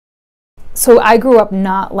So I grew up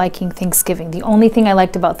not liking Thanksgiving. The only thing I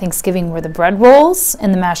liked about Thanksgiving were the bread rolls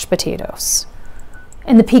and the mashed potatoes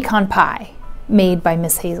and the pecan pie made by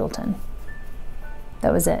Miss Hazelton.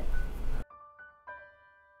 That was it.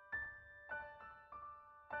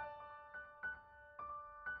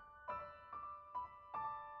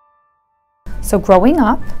 So growing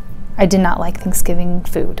up, I did not like Thanksgiving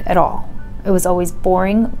food at all. It was always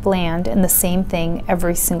boring, bland, and the same thing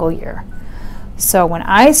every single year. So when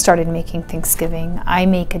I started making Thanksgiving, I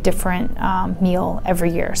make a different meal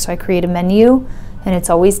every year. So I create a menu, and it's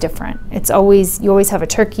always different. You always have a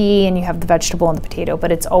turkey and you have the vegetable and the potato,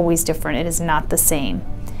 but it's always different. It is not the same.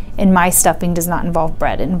 And my stuffing does not involve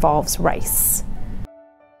bread, it involves rice.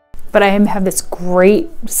 But I have this great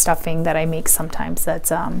stuffing that I make sometimes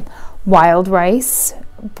that's wild rice,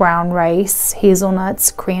 brown rice, hazelnuts,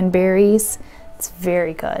 cranberries. It's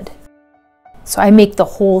very good. So I make the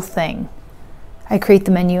whole thing. I create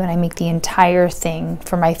the menu and I make the entire thing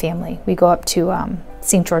for my family. We go up to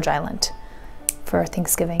St. George Island for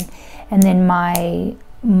Thanksgiving. And then my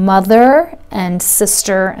mother and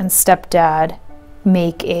sister and stepdad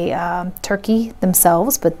make a turkey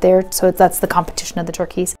themselves, but so that's the competition of the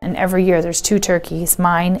turkeys. And every year there's 2 turkeys,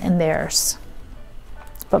 mine and theirs.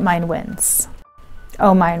 But mine wins.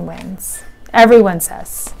 Oh, mine wins. Everyone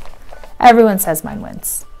says mine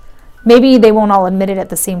wins. Maybe they won't all admit it at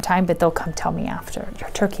the same time, but they'll come tell me after. Your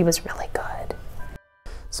turkey was really good.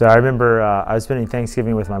 So I remember I was spending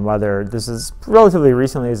Thanksgiving with my mother. This is relatively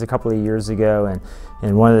recently, it was a couple of years ago,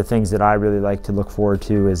 and one of the things that I really like to look forward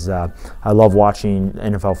to is I love watching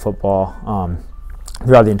NFL football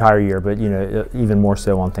throughout the entire year, but even more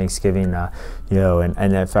so on Thanksgiving.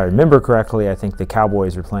 And if I remember correctly, I think the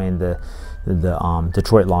Cowboys were playing the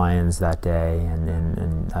Detroit Lions that day,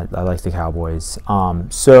 and I like the Cowboys.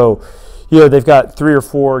 So they've got 3 or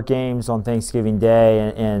 4 games on Thanksgiving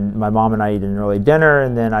Day, and my mom and I eat an early dinner,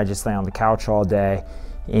 and then I just lay on the couch all day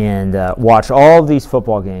and watch all of these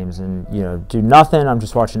football games and do nothing. I'm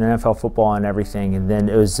just watching NFL football and everything. And then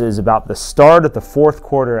it was about the start of the 4th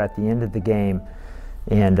quarter at the end of the game.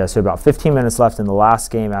 And so about 15 minutes left in the last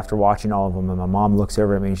game after watching all of them, and my mom looks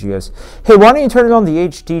over at me and she goes, "Hey, why don't you turn it on the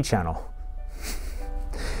HD channel?"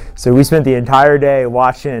 So we spent the entire day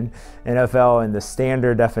watching NFL in the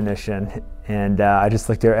standard definition, and I just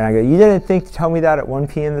looked at her and I go, "You didn't think to tell me that at 1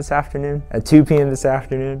 p.m. this afternoon? At 2 p.m. this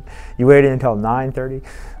afternoon? You waited until 9:30?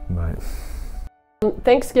 But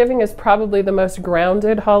Thanksgiving is probably the most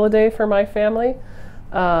grounded holiday for my family.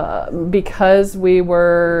 Because we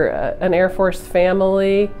were an Air Force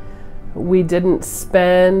family, we didn't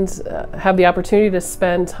have the opportunity to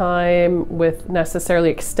spend time with necessarily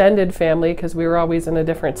extended family because we were always in a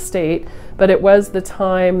different state. But it was the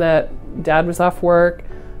time that Dad was off work,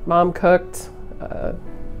 Mom cooked,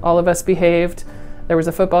 all of us behaved. There was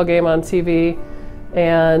a football game on TV,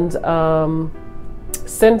 and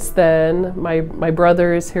since then, my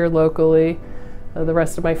brother is here locally. The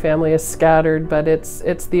rest of my family is scattered, but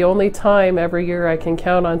it's the only time every year I can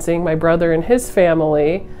count on seeing my brother and his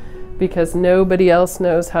family, because nobody else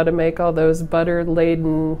knows how to make all those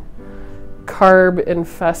butter-laden,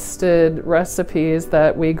 carb-infested recipes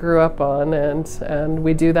that we grew up on, and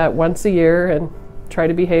we do that once a year and try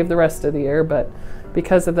to behave the rest of the year, but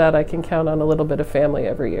because of that I can count on a little bit of family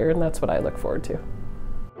every year, and that's what I look forward to.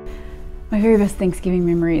 My very best Thanksgiving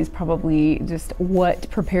memory is probably just what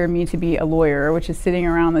prepared me to be a lawyer, which is sitting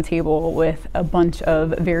around the table with a bunch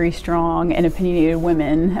of very strong and opinionated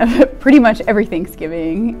women pretty much every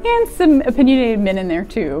Thanksgiving, and some opinionated men in there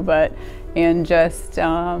too, and just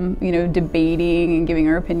debating and giving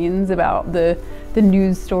our opinions about the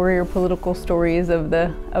news story or political stories of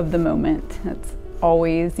the moment. That's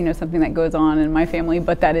always something that goes on in my family,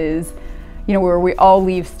 but that is where we all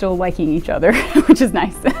leave still liking each other, which is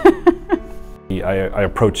nice. I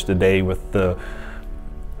approached the day with the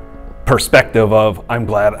perspective of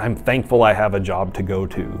I'm thankful I have a job to go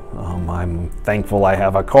to. I'm thankful I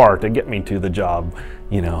have a car to get me to the job,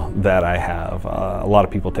 that I have. A lot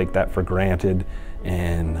of people take that for granted,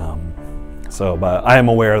 and but I am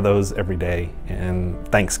aware of those every day. And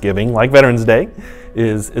Thanksgiving, like Veterans Day,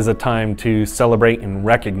 is a time to celebrate and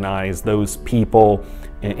recognize those people,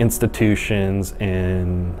 and institutions,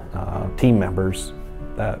 and team members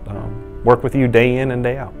that work with you day in and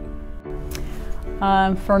day out.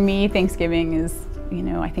 For me, Thanksgiving is,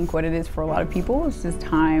 I think what it is for a lot of people is just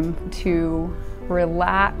time to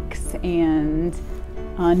relax and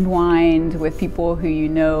unwind with people who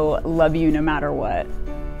love you no matter what.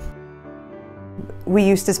 We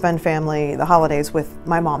used to spend the holidays with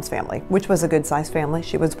my mom's family, which was a good-sized family.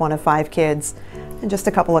 She was one of 5 kids and just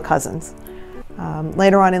a couple of cousins.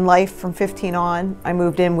 Later on in life, from 15 on, I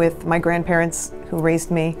moved in with my grandparents who raised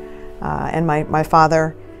me and my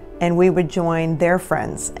father, and we would join their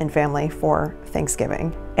friends and family for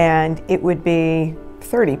Thanksgiving. And it would be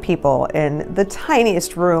 30 people in the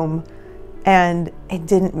tiniest room, and it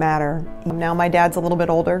didn't matter. Now my dad's a little bit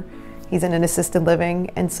older. He's in an assisted living,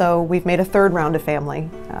 and so we've made a third round of family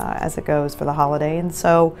as it goes for the holiday. And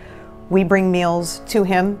so we bring meals to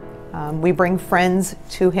him. We bring friends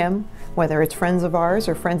to him, whether it's friends of ours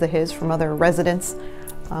or friends of his from other residents,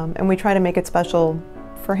 and we try to make it special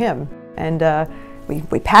for him. And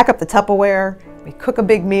we pack up the Tupperware, we cook a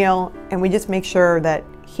big meal, and we just make sure that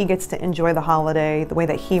he gets to enjoy the holiday the way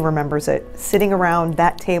that he remembers it, sitting around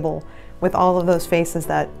that table with all of those faces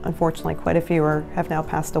that unfortunately quite a few have now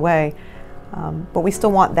passed away. But we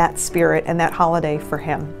still want that spirit and that holiday for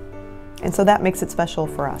him. And so that makes it special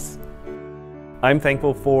for us. I'm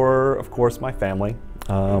thankful for, of course, my family.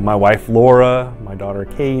 My wife Laura, my daughter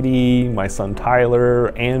Katie, my son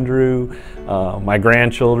Tyler, Andrew, my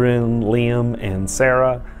grandchildren Liam and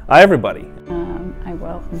Sarah, everybody.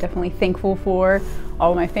 I'm definitely thankful for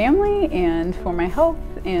all of my family and for my health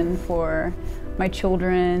and for my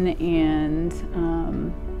children and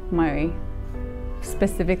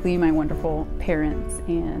specifically my wonderful parents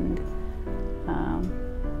and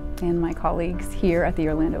my colleagues here at the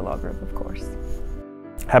Orlando Law Group, of course.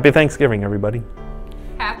 Happy Thanksgiving, everybody.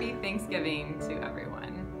 Happy Thanksgiving to everyone.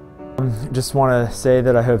 Just want to say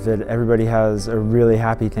that I hope that everybody has a really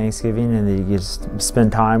happy Thanksgiving and that you just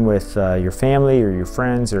spend time with your family or your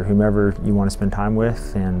friends or whomever you want to spend time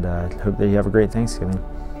with, and hope that you have a great Thanksgiving.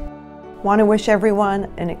 Want to wish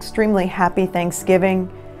everyone an extremely happy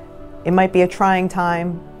Thanksgiving. It might be a trying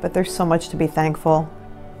time, but there's so much to be thankful.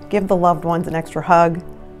 Give the loved ones an extra hug.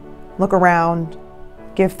 Look around.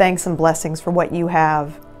 Give thanks and blessings for what you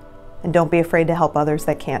have. And don't be afraid to help others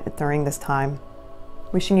that can't during this time.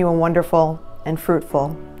 Wishing you a wonderful and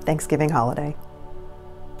fruitful Thanksgiving holiday.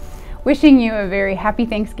 Wishing you a very happy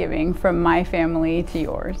Thanksgiving from my family to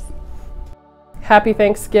yours. Happy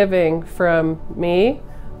Thanksgiving from me,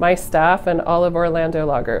 my staff, and all of Orlando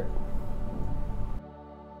Law Group.